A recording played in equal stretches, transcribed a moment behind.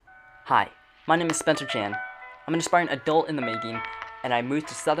Hi, my name is Spencer Chan. I'm an aspiring adult in the making, and I moved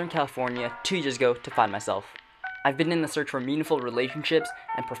to Southern California 2 years ago to find myself. I've been in the search for meaningful relationships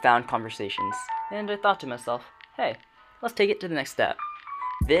and profound conversations, and I thought to myself, hey, let's take it to the next step.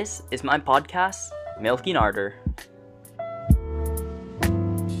 This is my podcast, Milking Ardor.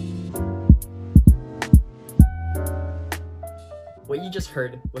 What you just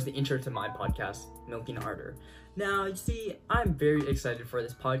heard was the intro to my podcast, Milking Ardor. Now, you see, I'm very excited for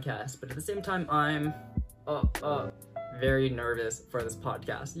this podcast, but at the same time, I'm very nervous for this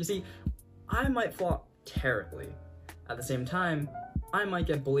podcast. You see, I might flop terribly. At the same time, I might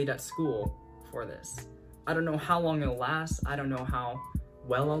get bullied at school for this. I don't know how long it'll last, I don't know how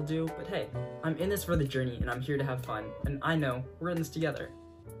well I'll do, but hey, I'm in this for the journey and I'm here to have fun, and I know we're in this together.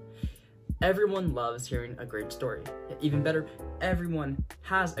 Everyone loves hearing a great story. Even better, everyone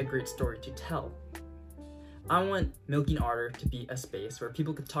has a great story to tell. I want Milking Ardor to be a space where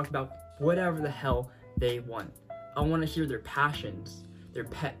people can talk about whatever the hell they want. I want to hear their passions, their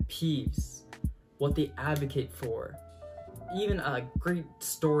pet peeves, what they advocate for, even a great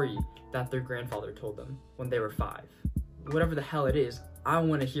story that their grandfather told them when they were 5. Whatever the hell it is, I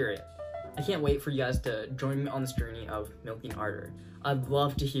want to hear it. I can't wait for you guys to join me on this journey of Milking Ardor. I'd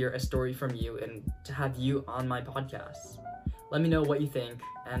love to hear a story from you and to have you on my podcast. Let me know what you think,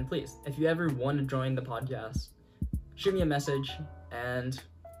 and please, if you ever want to join the podcast, shoot me a message and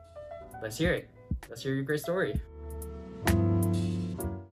let's hear it. Let's hear your great story.